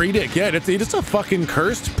cursed predict. Yeah, it's a fucking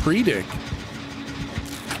cursed predict.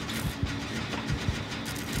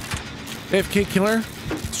 AFK killer.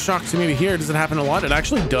 Shocked to me to hear. Does it happen a lot? It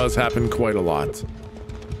actually does happen quite a lot.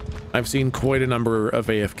 I've seen quite a number of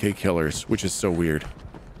AFK killers, which is so weird.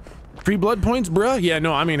 Free blood points, bruh? Yeah,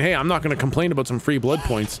 no, I mean, hey, I'm not gonna complain about some free blood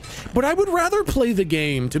points, but I would rather play the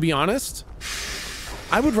game, to be honest.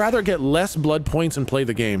 I would rather get less blood points and play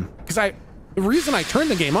the game. Because the reason I turn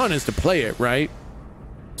the game on is to play it, right?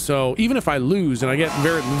 So even if I lose and I get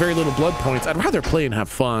very, very little blood points, I'd rather play and have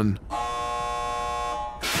fun.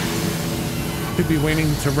 Could be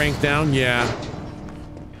waiting to rank down, yeah.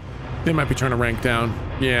 They might be trying to rank down,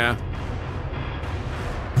 yeah.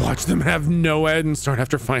 Watch them have no ed and start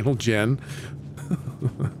after final gen.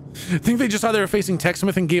 Think they just saw they were facing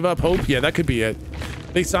TechSmith and gave up hope? Yeah, that could be it.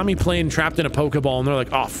 They saw me playing trapped in a Pokeball and they're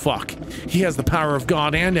like, oh fuck. He has the power of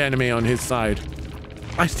God and anime on his side.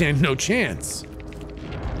 I stand no chance.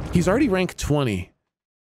 He's already ranked 20.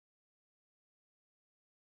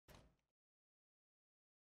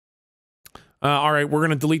 All right, we're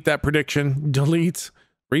gonna delete that prediction. Delete,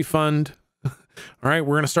 refund. All right,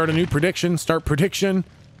 we're gonna start a new prediction. Start prediction.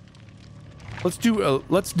 Let's do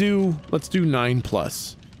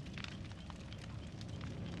 9+.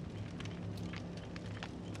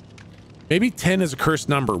 Maybe 10 is a cursed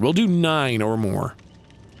number. We'll do 9 or more.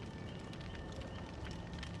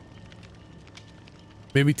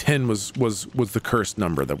 Maybe 10 was the cursed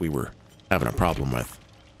number that we were having a problem with.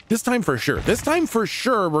 This time for sure. This time for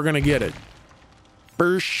sure we're gonna get it.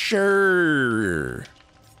 For sure.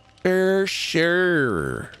 For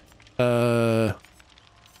sure.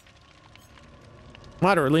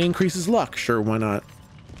 Moderately increases luck. Sure, why not?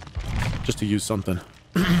 Just to use something.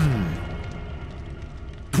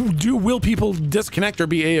 Will people disconnect or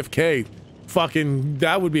be AFK? Fucking,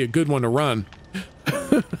 that would be a good one to run.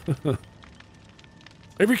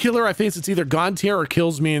 Every killer I face, it's either God tier or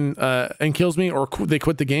kills me and kills me, or they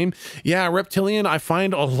quit the game. Yeah, Reptilian, I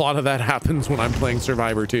find a lot of that happens when I'm playing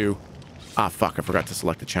Survivor too. Ah, fuck, I forgot to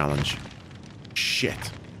select a challenge.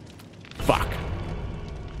 Shit. Fuck.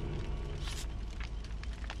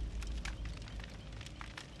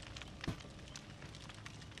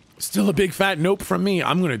 Still a big fat nope from me.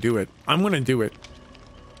 I'm gonna do it. I'm gonna do it.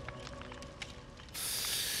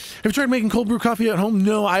 Have you tried making cold brew coffee at home?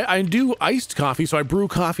 No, I do iced coffee, so I brew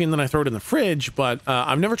coffee and then I throw it in the fridge, but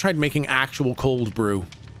I've never tried making actual cold brew.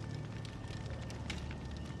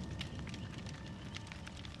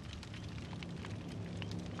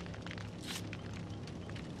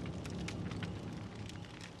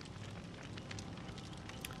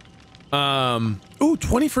 Ooh,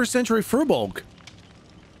 21st Century Furbolg.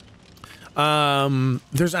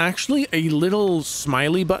 There's actually a little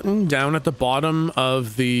smiley button down at the bottom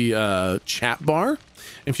of the chat bar.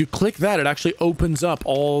 If you click that, it actually opens up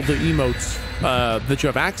all the emotes that you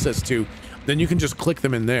have access to. Then you can just click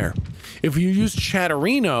them in there. If you use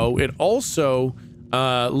Chatterino, it also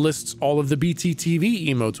lists all of the BTTV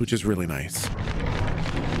emotes, which is really nice.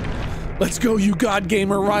 Let's go, you god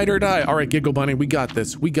gamer, ride or die. All right, Giggle Bunny, we got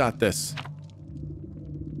this. We got this.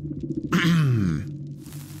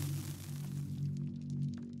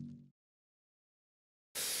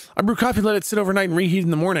 I brew coffee, let it sit overnight and reheat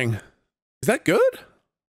in the morning. Is that good?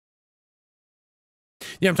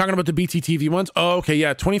 Yeah, I'm talking about the BTTV ones. Oh, okay,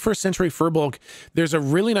 yeah, 21st Century Furbolg. There's a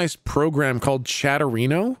really nice program called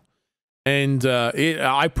Chatterino And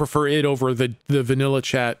I prefer it over the vanilla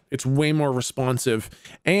chat. It's way more responsive.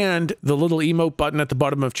 And the little emote button at the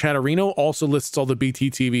bottom of Chatterino also lists all the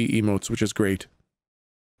BTTV emotes, which is great.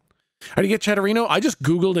 How do you get Chatterino? I just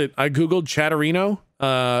Googled it. I Googled Chatterino,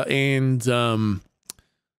 and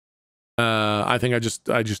I think I just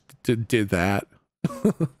did that.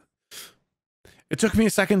 It took me a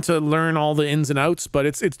second to learn all the ins and outs, but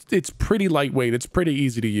it's pretty lightweight. It's pretty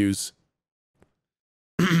easy to use.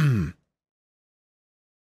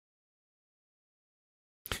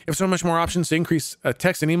 If so much more options to increase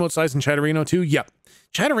text and emote size in Chatterino too. Yep.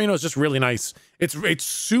 Chatterino is just really nice. It's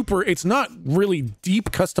super, it's not really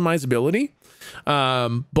deep customizability,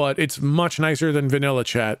 but it's much nicer than vanilla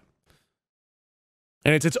chat.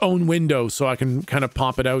 And it's its own window, so I can kind of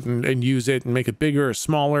pop it out and use it and make it bigger or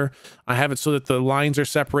smaller. I have it so that the lines are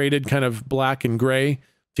separated, kind of black and gray,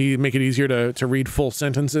 to make it easier to read full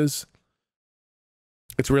sentences.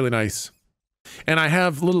 It's really nice. And I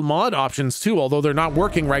have little mod options too, although they're not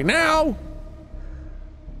working right now.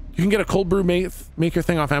 You can get a cold brew maker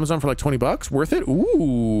thing off Amazon for like 20 bucks. Worth it?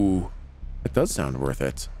 Ooh, that does sound worth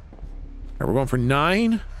it. All right, we're going for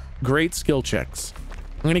 9 great skill checks.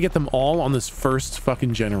 I'm gonna get them all on this first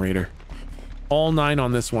fucking generator. All 9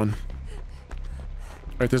 on this one.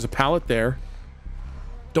 All right, there's a pallet there.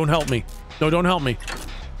 Don't help me. No, don't help me.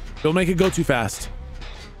 Don't make it go too fast.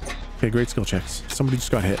 Okay, great skill checks. Somebody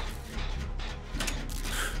just got hit.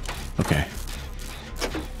 Okay.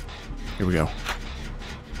 Here we go.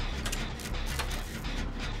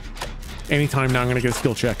 Anytime now I'm gonna get a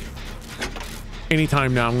skill check.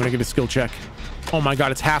 Anytime now I'm gonna get a skill check. Oh my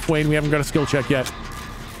god, it's halfway and we haven't got a skill check yet.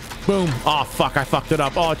 Boom. Oh fuck, I fucked it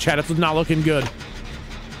up. Oh chat, it's not looking good.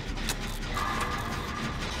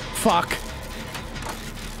 Fuck.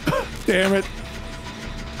 Damn it.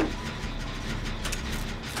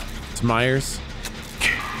 It's Myers.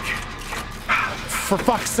 For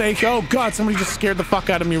fuck's sake. Oh god, somebody just scared the fuck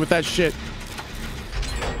out of me with that shit.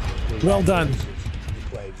 Well done.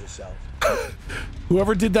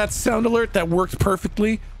 Whoever did that sound alert, that worked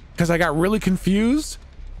perfectly, because I got really confused.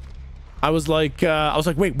 I was like,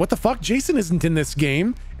 wait, what the fuck? Jason isn't in this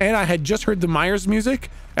game. And I had just heard the Myers music,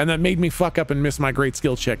 and that made me fuck up and miss my great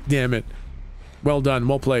skill check. Damn it. Well done.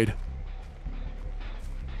 Well played.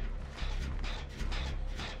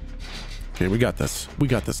 Okay, we got this. We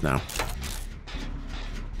got this now.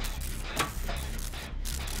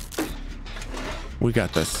 We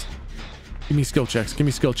got this. Give me skill checks. Give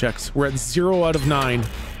me skill checks. We're at 0 out of 9.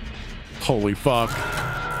 Holy fuck.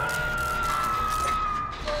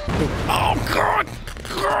 Oh god!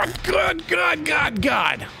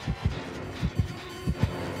 God!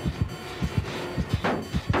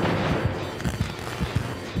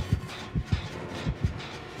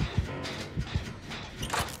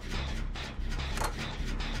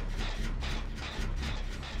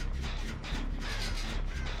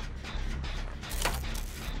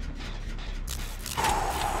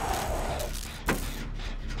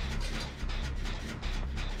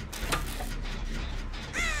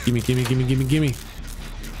 Gimme.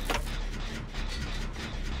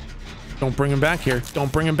 Don't bring him back here.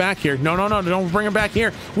 Don't bring him back here. No, don't bring him back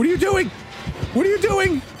here. What are you doing? What are you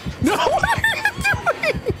doing? No, what are you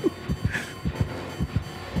doing?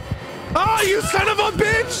 Oh, you son of a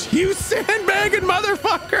bitch! You sandbagging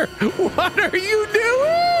motherfucker! What are you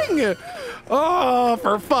doing? Oh,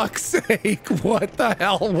 for fuck's sake. What the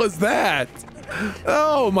hell was that?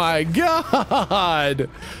 Oh my god.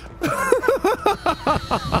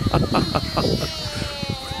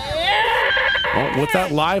 Oh, what's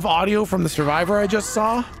that live audio from the survivor I just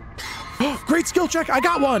saw? Great skill check! I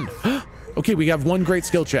got one! Okay, we have 1 great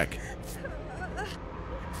skill check.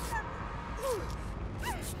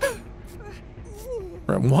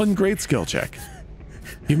 We're at 1 great skill check.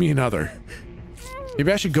 Give me another.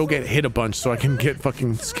 Maybe I should go get hit a bunch so I can get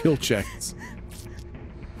fucking skill checks.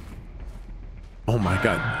 Oh my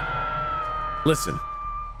god. Listen.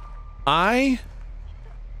 I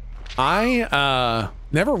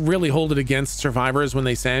never really hold it against survivors when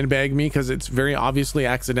they sandbag me because it's very obviously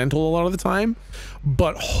accidental a lot of the time,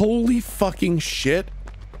 but holy fucking shit,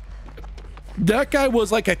 that guy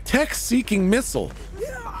was like a text-seeking missile.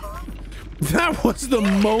 That was the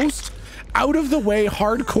most out of the way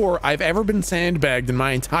hardcore I've ever been sandbagged in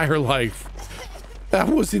my entire life. That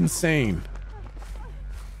was insane.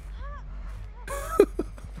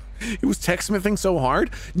 It was text-smithing so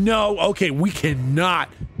hard? No, okay, we cannot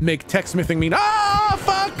make text-smithing mean, ah,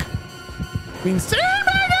 fuck! Mean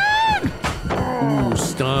sandbagging! Ooh,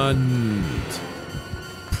 stunned.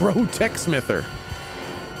 Pro text-smither.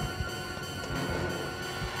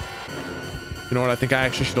 You know what, I think I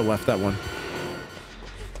actually should have left that one.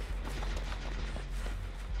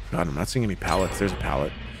 God, I'm not seeing any pallets. There's a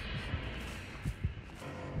pallet.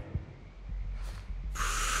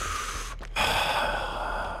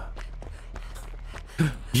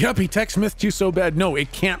 Yup, he text Smith you so bad. No,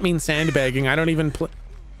 it can't mean sandbagging. I don't even play.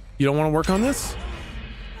 You don't want to work on this?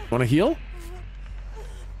 Want to heal?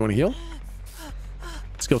 Want to heal?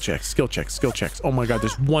 Skill checks, skill checks, skill checks. Oh my God,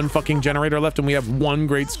 there's one fucking generator left and we have one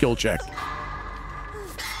great skill check.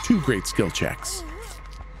 2 great skill checks.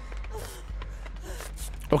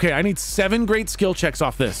 Okay, I need 7 great skill checks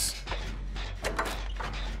off this.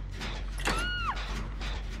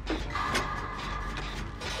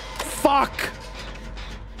 Fuck!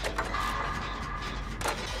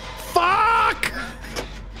 Fuck!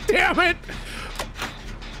 Damn it!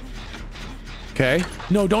 Okay.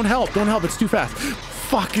 No, don't help. Don't help. It's too fast.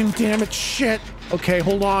 Fucking damn it. Shit. Okay,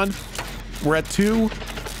 hold on. We're at 2.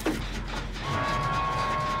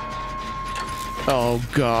 Oh,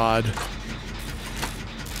 God.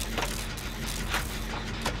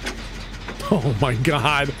 Oh, my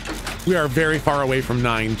God. We are very far away from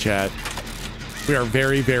 9, chat. We are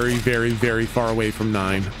very, very, very, very far away from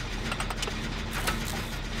 9.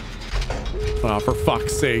 Oh, for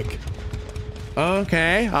fuck's sake.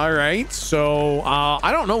 Okay, all right. So,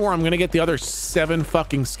 I don't know where I'm gonna get the other 7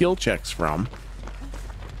 fucking skill checks from.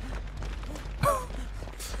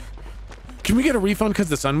 Can we get a refund because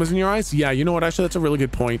the sun was in your eyes? Yeah, you know what? Actually, that's a really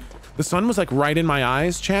good point. The sun was like right in my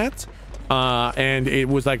eyes, chat. And it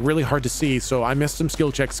was like really hard to see. So I missed some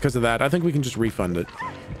skill checks because of that. I think we can just refund it.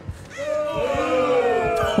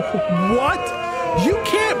 What? You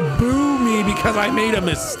can't boo me because I made a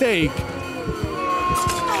mistake.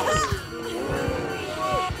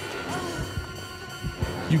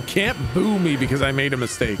 You can't boo me because I made a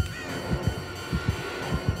mistake.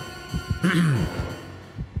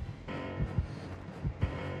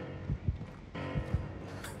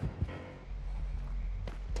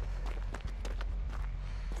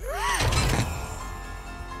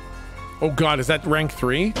 Oh God, is that rank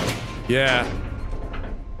 3? Yeah.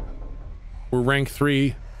 We're rank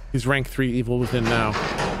 3. He's rank 3 evil within now.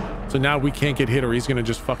 So now we can't get hit or he's gonna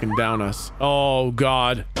just fucking down us. Oh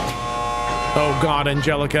God. Oh God,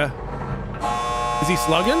 Angelica. Is he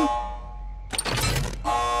slugging?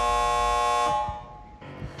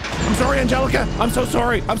 I'm sorry, Angelica. I'm so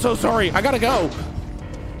sorry. I'm so sorry. I gotta go.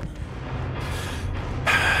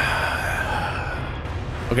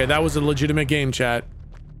 Okay, that was a legitimate game, chat.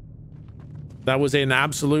 That was an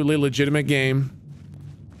absolutely legitimate game.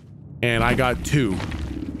 And I got 2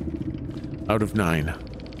 out of 9.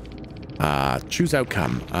 Choose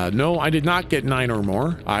outcome. No, I did not get 9 or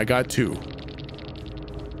more. I got 2.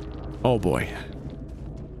 Oh boy.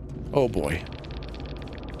 Oh boy.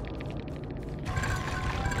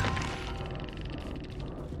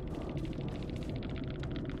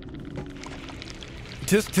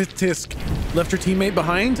 Tisk, tisk, tisk. Left your teammate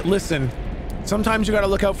behind? Listen, sometimes you gotta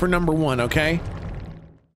look out for number 1, okay?